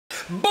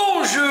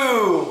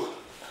Bonjour!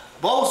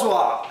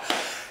 Bonsoir!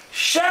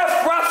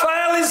 Chef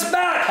Raphael is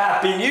back!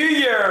 Happy New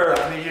Year!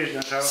 Happy New Year,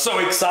 Jean-Charles. So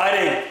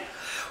exciting!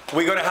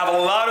 We're going to have a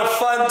lot of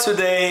fun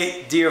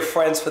today, dear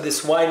friends, for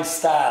this wine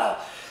style.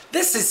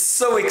 This is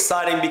so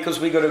exciting because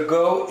we're going to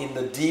go in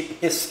the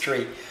deep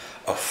history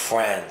of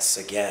France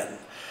again.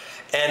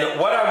 And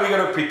what are we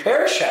going to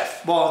prepare,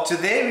 Chef? Well,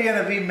 today we're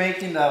going to be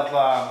making of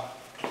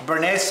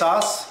Bearnaise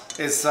sauce,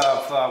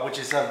 which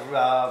is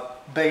a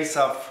base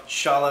of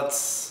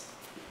shallots,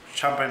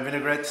 champagne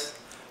vinaigrette,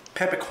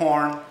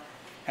 peppercorn,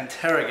 and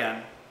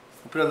tarragon.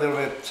 We put a little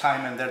bit of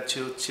thyme in there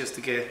too, just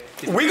to get...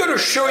 We're going to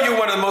show you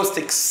one of the most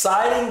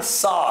exciting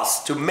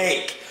sauce to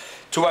make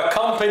to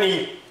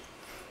accompany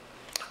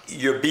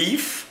your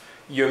beef,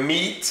 your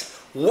meat,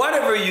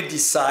 whatever you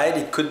decide.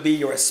 It could be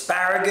your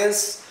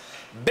asparagus.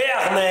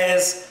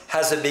 Bearnaise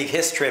has a big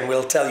history and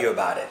we'll tell you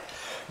about it.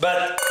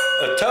 But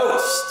a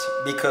toast,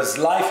 because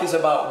life is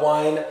about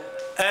wine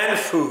and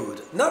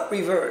food, not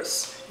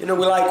reverse. You know,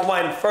 we like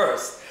wine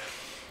first.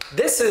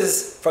 This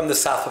is from the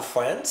south of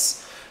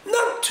France,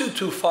 not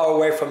too far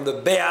away from the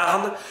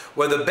Béarn,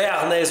 where the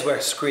Bearnaise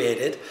was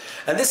created.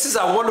 And this is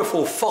our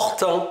wonderful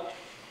Fortant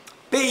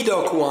Pays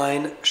d'Oc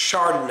wine,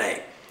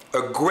 Chardonnay.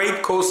 A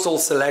great coastal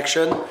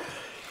selection.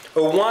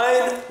 A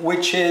wine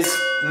which is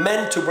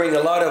meant to bring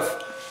a lot of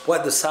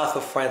what the south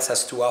of France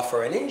has to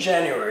offer. And in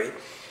January,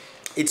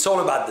 it's all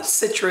about the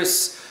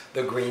citrus,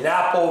 the green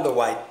apple, the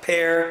white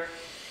pear,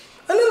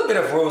 a little bit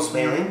of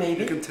rosemary,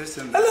 maybe. You can taste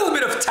it. A little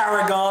bit of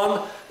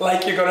tarragon,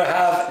 like you're going to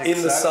have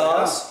in the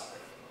sauce.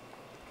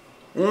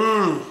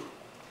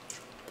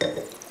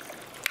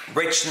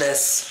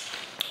 Richness,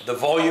 the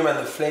volume and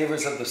the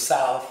flavors of the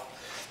south,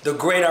 the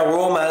great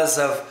aromas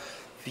of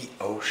the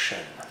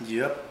ocean.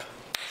 Yep.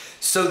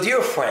 So,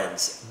 dear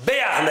friends,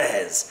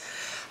 Bearnaise,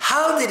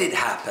 how did it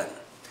happen?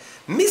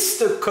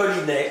 Mr.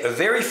 Collinet, a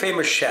very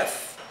famous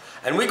chef,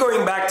 and we're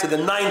going back to the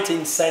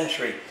 19th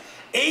century,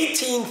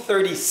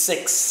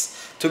 1836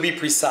 to be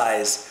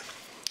precise,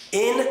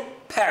 in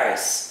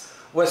Paris,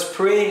 was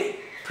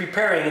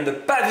preparing in the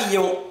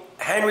pavilion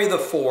Henry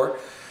IV,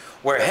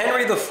 where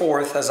Henry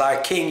IV, as our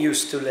king,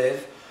 used to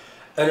live,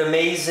 an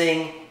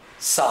amazing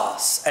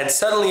sauce. And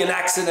suddenly an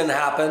accident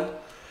happened,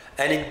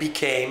 and it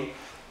became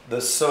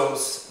the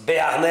sauce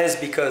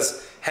Béarnaise,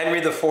 because Henry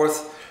IV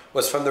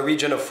was from the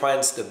region of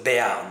France, the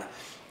Béarn.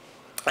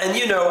 And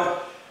you know,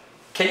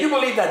 can you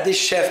believe that this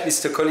chef,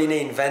 Mr.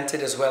 Collinet,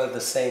 invented as well at the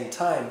same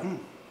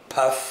time?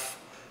 Puff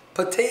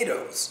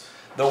potatoes.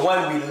 The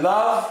one we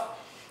love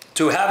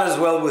to have as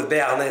well with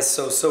Béarnaise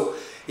sauce. So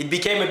it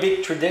became a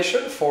big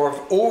tradition for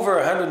over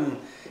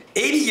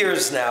 180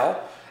 years now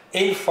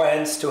in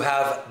France to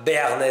have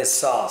Béarnaise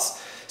sauce.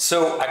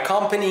 So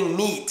accompanying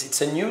meat, it's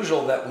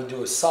unusual that we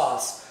do a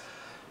sauce,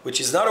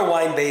 which is not a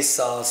wine-based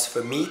sauce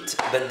for meat,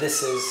 but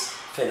this is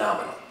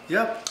phenomenal.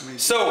 Yep.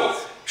 So,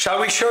 shall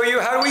we show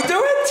you how we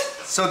do it?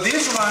 So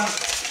this one,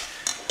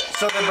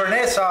 so the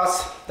Bearnaise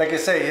sauce, like I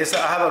say, is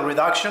I have a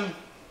reduction,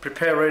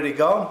 prepared, ready to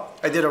go.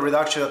 I did a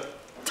reduction of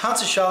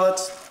tons of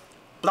shallots,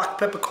 black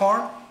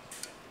peppercorn,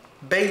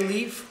 bay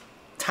leaf,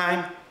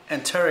 thyme,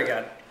 and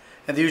tarragon.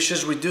 And you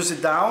just reduce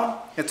it down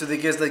until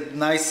it gets like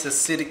nice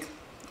acidic,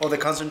 all the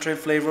concentrate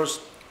flavors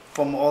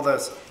from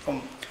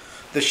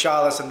the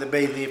shallots and the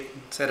bay leaf,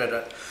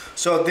 etc.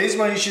 So this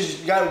one you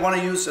just want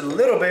to use a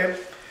little bit,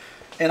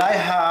 and I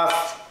have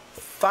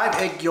 5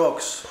 egg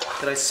yolks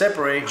that I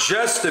separate.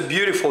 Just a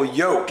beautiful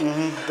yolk.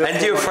 And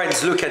dear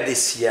friends, look at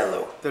this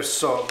yellow. They're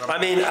so... I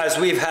mean, as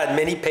we've had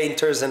many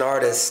painters and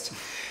artists,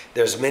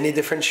 there's many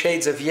different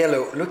shades of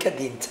yellow. Look at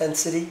the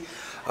intensity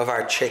of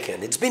our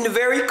chicken. It's been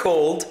very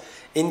cold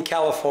in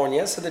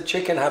California, so the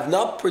chicken have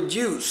not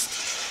produced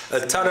a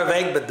ton of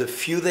egg, but the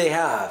few they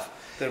have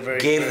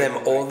gave them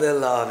all their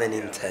love and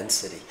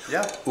intensity.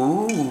 Yeah.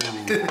 Ooh.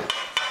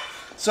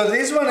 So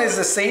this one is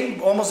the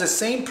same, almost the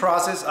same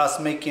process as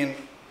making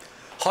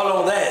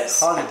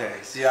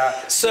Hollandaise.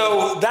 Yeah.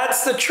 So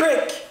that's the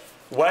trick.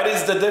 What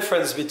is the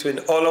difference between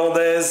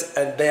Hollandaise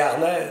and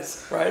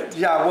Béarnaise, right?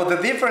 Yeah, well the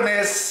difference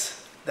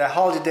is the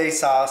Hollandaise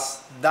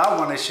sauce, that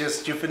one is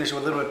just, you finish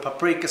with a little bit of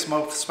paprika,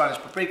 smoked Spanish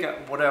paprika,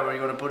 whatever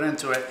you're going to put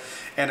into it,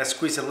 and a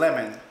squeeze of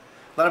lemon. A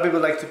lot of people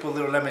like to put a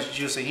little lemon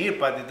juice in here,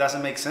 but it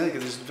doesn't make sense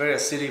because it's very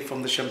acidic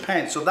from the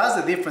champagne. So that's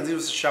the difference. It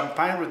was a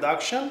champagne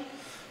reduction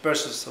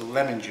versus a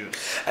lemon juice.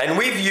 And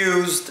we've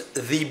used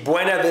the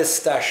Buena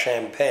Vista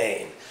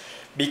champagne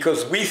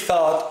because we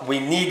thought we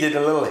needed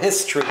a little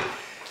history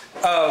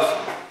of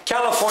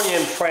California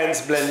and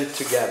France blended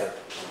together.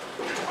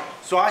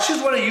 So I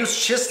just want to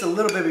use just a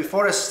little bit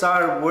before I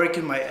start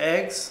working my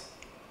eggs.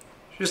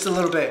 Just a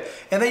little bit.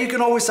 And then you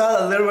can always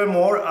add a little bit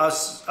more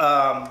as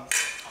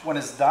when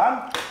it's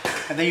done.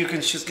 And then you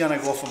can just gonna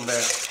go from there.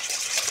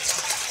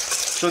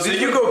 So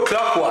you go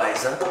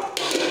clockwise, huh?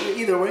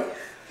 Either way.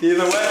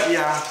 Either way?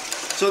 Yeah.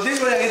 So this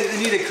way I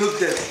need to cook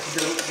the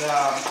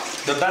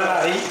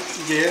bain-marie.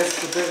 Yes,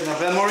 the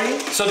bain-marie.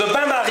 So the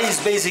bain-marie is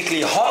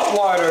basically hot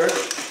water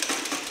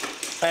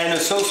and a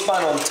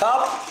saucepan on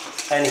top,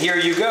 and here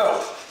you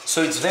go.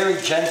 So it's very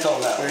gentle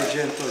now. Very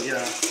gentle, yeah.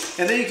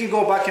 And then you can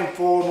go back and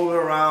forth, move it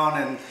around,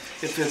 and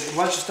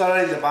once you start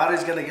adding the butter,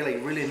 it's gonna get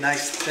like really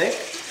nice thick,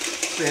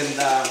 and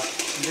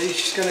then you're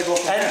just gonna go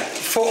from there. And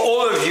for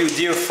all of you,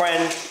 dear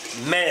friend,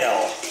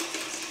 male,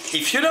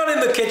 if you're not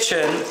in the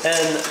kitchen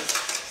and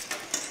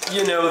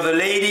you know the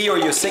lady or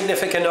your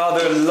significant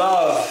other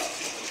love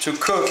to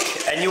cook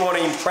and you want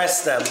to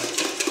impress them,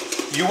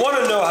 you want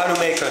to know how to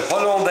make a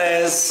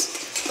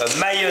hollandaise, a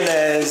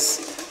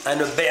mayonnaise, and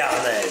a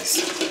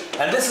béarnaise.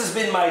 And this has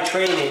been my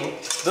training.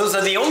 Those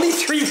are the only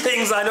 3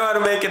 things I know how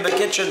to make in the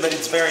kitchen, but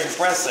it's very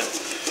impressive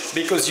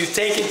because you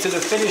take it to the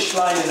finish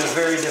line in a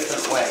very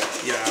different way.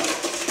 Yeah.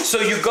 So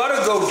you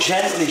gotta go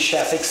gently,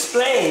 chef.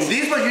 Explain.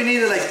 These ones you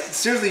need to like,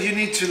 seriously, you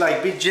need to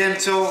like be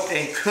gentle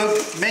and cook,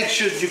 make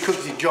sure you cook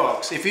the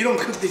yolks. If you don't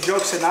cook the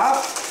yolks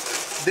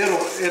enough,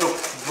 it'll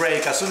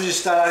break. As soon as you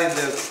start adding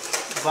the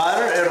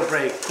butter, it'll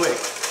break quick.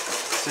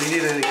 So you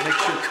need to make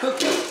sure cook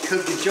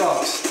the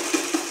yolks.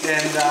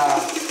 And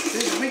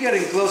we're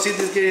getting close. See,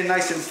 this is getting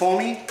nice and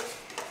foamy.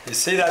 You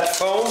see that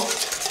foam?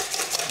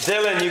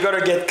 Dylan, you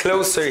gotta get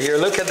closer here.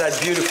 Look at that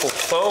beautiful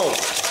foam.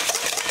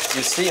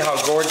 You see how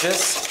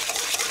gorgeous?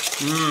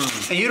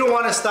 And you don't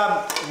want to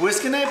stop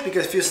whisking it,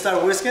 because if you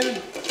start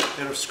whisking,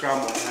 it'll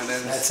scramble. And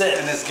then that's it.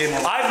 And it's game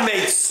over. I've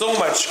made so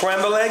much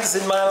scrambled eggs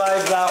in my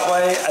life that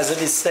way as a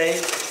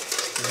mistake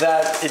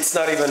that it's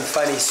not even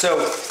funny.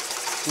 So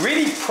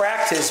really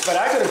practice, but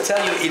I gotta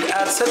tell you, it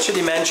adds such a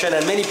dimension,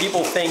 and many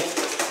people think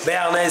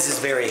béarnaise is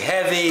very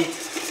heavy.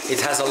 It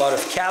has a lot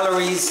of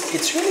calories.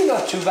 It's really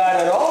not too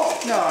bad at all.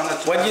 No,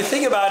 not too When bad. you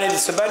think about it,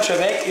 it's a bunch of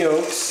egg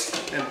yolks.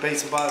 And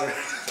base of butter.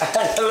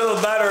 And a little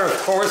butter, of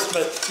course,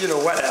 but you know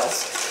what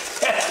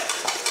else?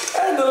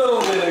 And a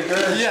little vinegar,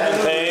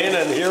 champagne,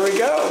 and here we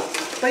go.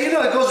 But you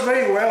know, it goes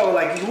very well.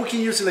 Like, we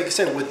can use it, like I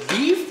said, with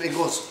beef. It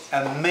goes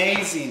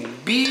amazing.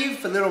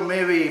 Beef, a little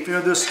maybe, if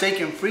you do steak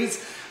and frites,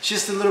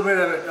 just a little bit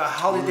of a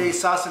holiday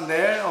sauce in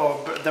there,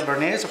 or the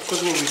béarnaise, of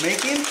course, we'll be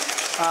making.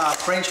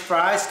 French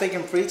fries, steak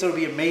and frites, it'll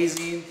be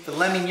amazing. The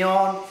filet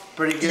mignon,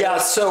 pretty good. Yeah,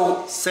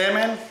 so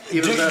salmon,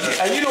 even better.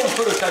 And you don't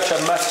put a touch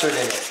of mustard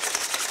in it.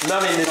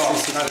 Not in this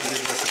recipe. Not in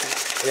this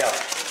recipe. Yeah.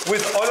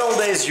 With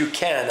hollandaise you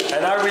can,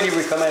 and I really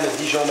recommend a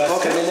Dijon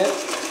mustard in it,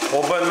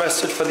 or bonne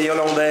mustard for the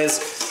hollandaise,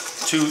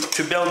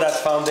 to build that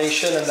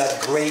foundation and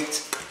that great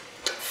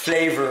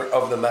flavor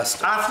of the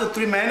mustard. After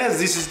 3 minutes,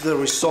 this is the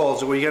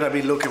results we're gonna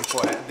be looking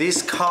for.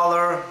 This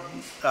color,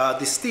 a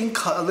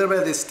little bit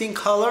of distinct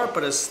color,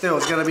 but it's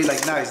gonna be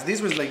like nice. This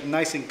was like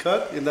nice and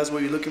cut, and that's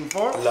what you're looking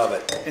for. Love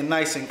it. And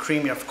nice and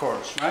creamy, of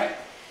course, right?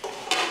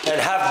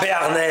 And have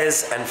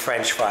béarnaise and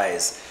French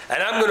fries.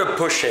 And I'm gonna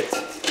push it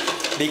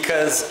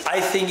because I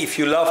think if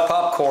you love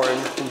popcorn,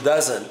 who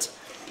doesn't?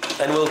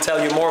 And we'll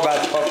tell you more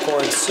about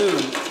popcorn soon.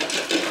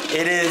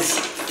 It is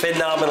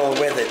phenomenal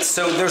with it.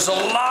 So there's a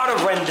lot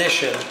of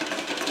rendition.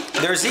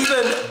 There's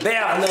even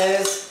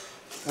béarnaise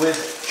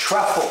with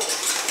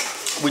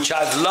truffles, which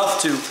I'd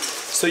love to.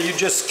 So you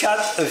just cut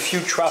a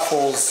few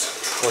truffles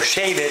or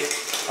shave it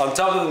on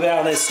top of the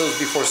béarnaise sauce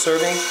before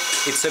serving.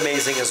 It's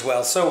amazing as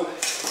well. So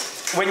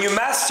when you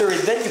master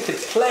it, then you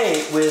could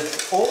play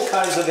with all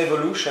kinds of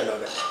evolution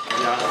of it.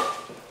 Yeah.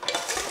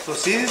 So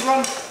see this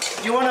one?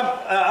 You want to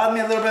add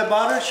me a little bit of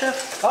butter,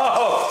 chef?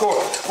 Oh, of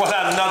course. Well,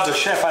 I'm not the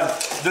chef. I'm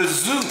the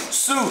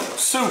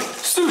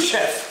sous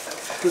chef.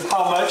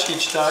 How much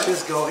each time?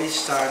 Just go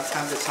each time.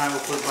 Time to time we'll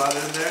put butter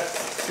in there.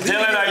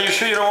 Dylan, are you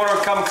sure you don't want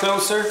to come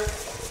closer?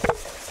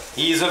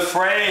 He's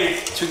afraid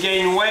to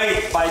gain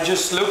weight by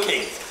just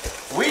looking.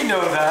 We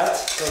know that.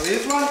 So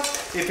this one,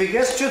 if it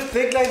gets too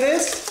thick like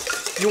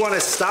this, you want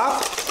to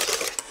stop,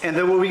 and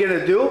then what we're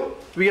gonna do,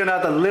 we're gonna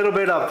add a little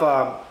bit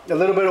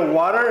of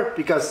water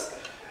because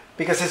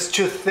it's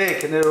too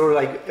thick, and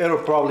it'll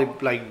probably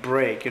like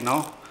break. You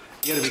know,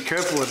 you gotta be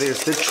careful with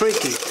this. They're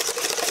tricky,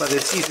 but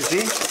it's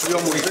easy. See, we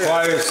almost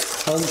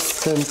Requires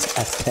constant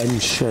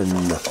attention.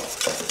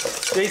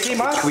 JC,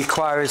 Mark?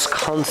 Requires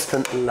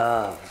constant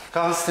love.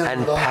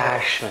 Constant love.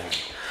 Passion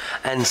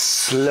and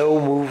slow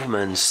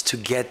movements to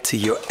get to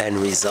your end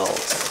result.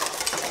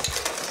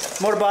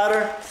 More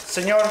butter,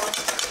 senor.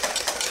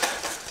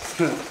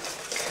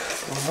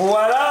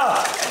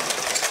 Voila!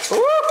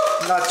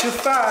 Woo! Not too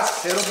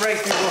fast. It'll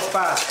break people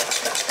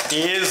fast.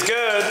 He is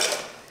good.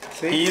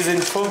 See? He's in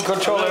full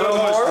control. A little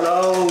more. more.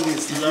 Slowly.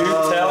 You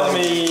tell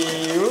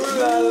me. Ooh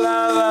la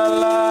la la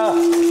la.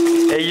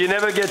 Hey, you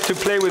never get to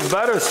play with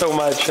butter so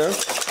much, huh?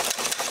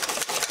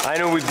 I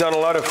know we've done a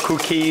lot of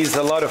cookies,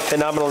 a lot of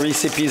phenomenal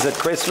recipes at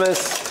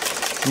Christmas,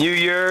 New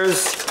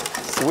Year's.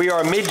 We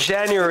are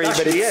mid-January,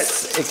 but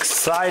it's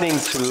exciting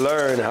to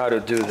learn how to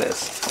do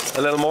this.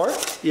 A little more?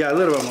 Yeah, a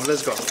little bit more.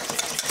 Let's go.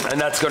 And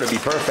that's going to be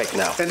perfect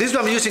now. And this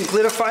one I'm using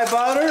clarified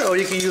butter, or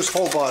you can use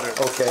whole butter.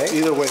 Okay.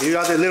 Either way, you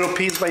add a little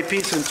piece by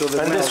piece until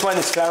the And this one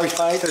is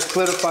clarified? It's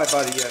clarified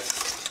butter,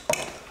 yes.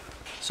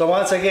 So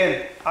once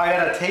again, I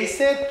gotta taste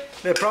it.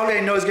 Probably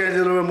I know it's getting a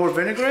little bit more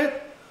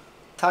vinaigrette.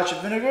 Touch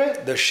of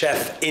vinaigrette. The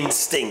chef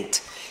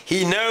instinct.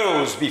 He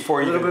knows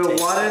before A you little bit of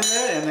taste water it. in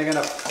there, and they're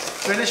gonna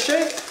finish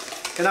it.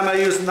 And I'm gonna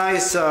use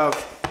nice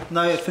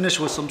Now you finish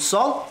with some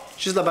salt,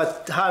 just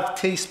about half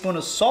teaspoon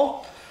of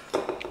salt,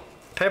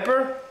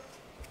 pepper,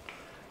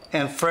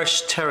 and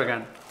fresh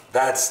tarragon.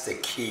 That's the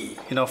key.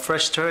 You know,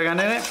 fresh tarragon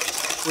in it.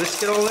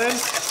 Whisk it all in.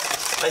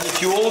 And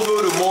if you all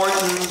go to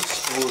Morton's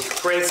with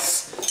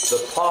Chris, the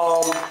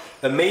Palm,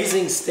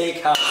 amazing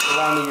steakhouse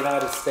around the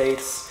United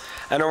States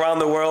and around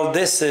the world,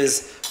 this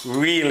is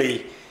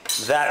really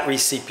that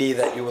recipe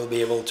that you will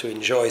be able to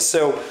enjoy.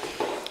 So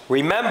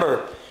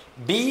remember,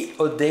 be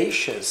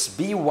audacious,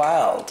 be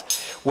wild.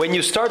 When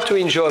you start to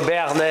enjoy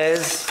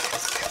Bearnaise,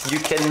 you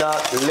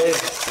cannot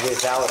live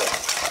without it.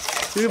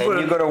 And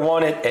you're gonna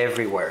want it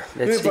everywhere.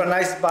 We have a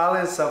nice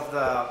balance of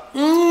the...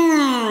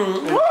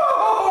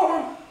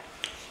 Oh!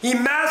 He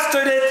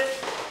mastered it.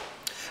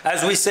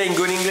 As we say in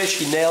good English,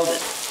 he nailed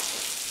it.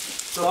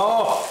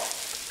 Oh!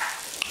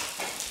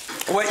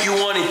 What you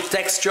want is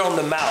texture on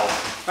the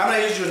mouth. I'm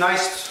gonna use your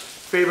nice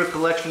favorite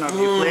collection of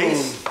your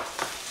place.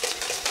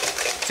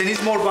 It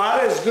needs more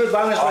butter. It's good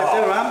balance right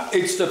there, huh?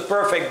 It's the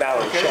perfect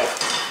balance,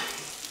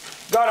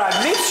 chef. God,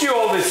 I miss you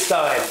all this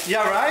time.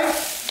 Yeah, right?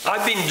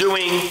 I've been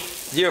doing,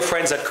 dear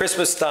friends, at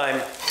Christmas time,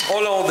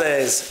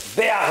 hollandaise,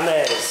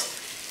 béarnaise,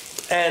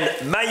 and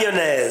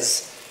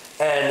mayonnaise,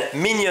 and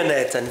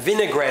mignonette, and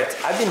vinaigrette.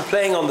 I've been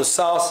playing on the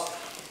sauce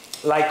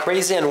like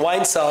crazy, and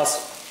wine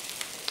sauce.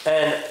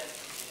 And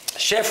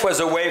Chef was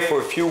away for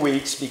a few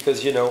weeks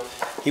because, you know,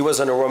 he was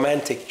on a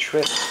romantic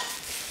trip,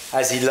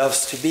 as he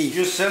loves to be.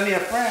 You send me a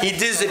friend. He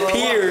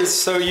disappears,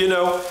 so, you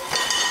know,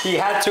 he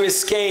had to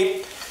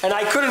escape. And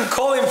I couldn't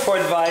call him for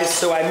advice,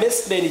 so I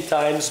missed many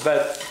times,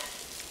 but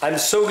I'm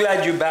so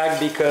glad you're back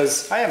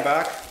because... I am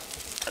back.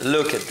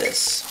 Look at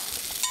this.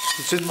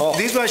 So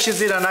These ones, she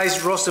did a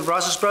nice roasted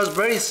Brussels sprouts,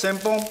 very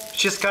simple.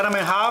 Just cut them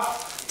in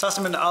half, toss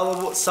them in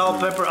the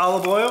salt, pepper,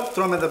 olive oil,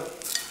 throw them in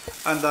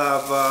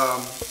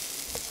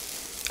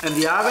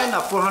the oven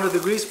at 400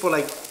 degrees for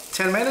like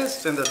 10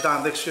 minutes, and they're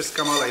done. They just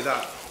come out like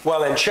that.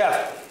 Well, and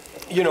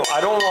chef, you know,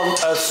 I don't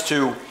want us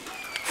to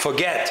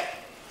forget.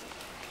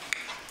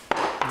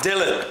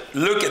 Dylan,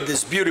 look at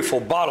this beautiful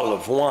bottle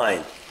of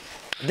wine.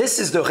 This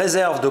is the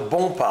Réserve de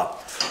Bonpas.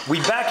 We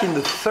back in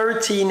the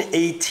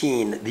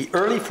 1318, the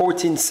early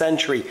 14th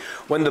century,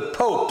 when the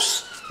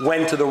popes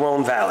went to the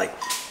Rhone Valley.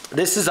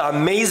 This is an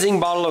amazing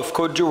bottle of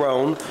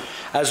Cotes-du-Rhone.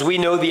 As we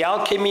know, the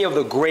alchemy of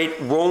the great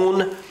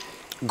Rhone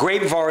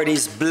grape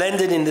varieties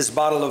blended in this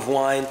bottle of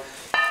wine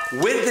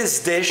with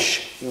this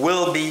dish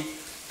will be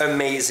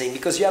amazing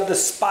because you have the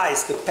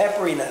spice, the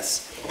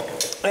pepperiness,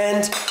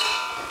 and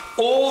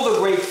all the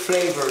great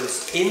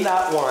flavors in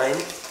that wine,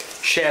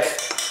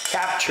 chef,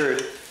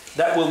 captured,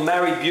 that will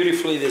marry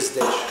beautifully this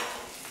dish.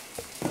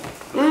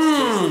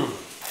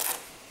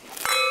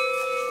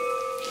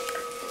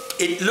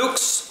 It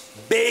looks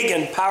big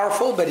and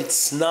powerful, but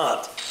it's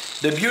not.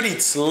 The beauty,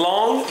 it's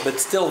long, but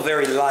still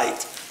very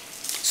light.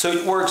 So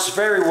it works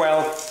very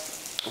well,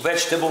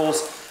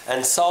 vegetables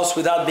and sauce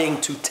without being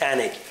too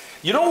tannic.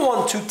 You don't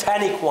want too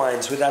tannic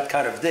wines with that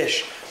kind of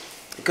dish,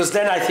 because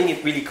then I think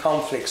it really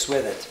conflicts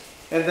with it.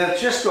 And then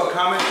just to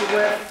accommodate to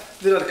that,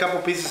 there are a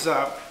couple pieces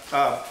of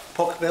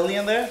pork belly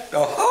in there.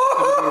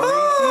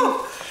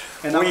 Oh.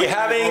 And we're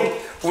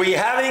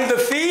having the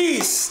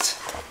feast.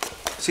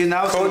 See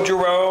now,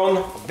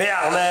 Cotes-du-Rhone,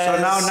 Bearnaise.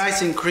 So now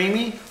nice and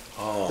creamy,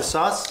 the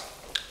sauce,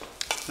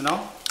 you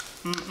know.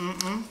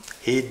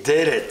 He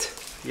did it.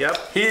 Yep.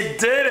 He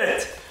did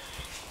it.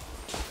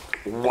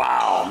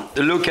 Wow,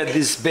 look at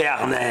this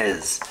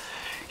Bearnaise.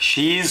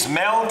 She's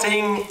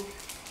melting.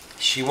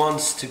 She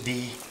wants to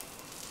be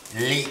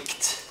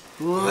leaked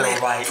the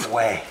right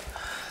way.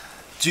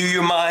 Do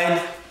you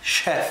mind,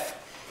 chef?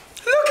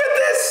 Look at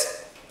this.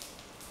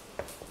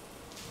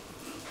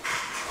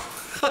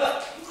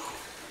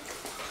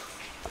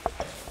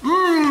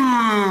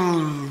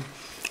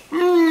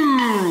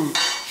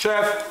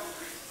 Chef.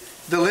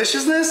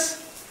 Deliciousness?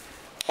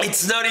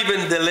 It's not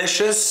even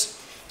delicious,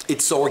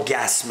 it's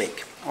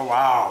orgasmic. Oh,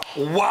 wow.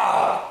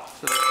 Wow.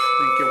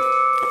 Thank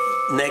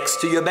you.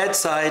 Next to your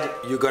bedside,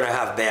 you're gonna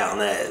have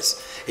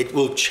Bearnaise. It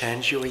will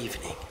change your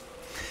evening.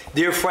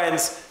 Dear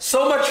friends,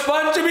 so much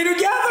fun to be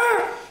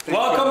together.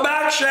 Welcome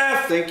back,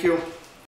 chef. Thank you.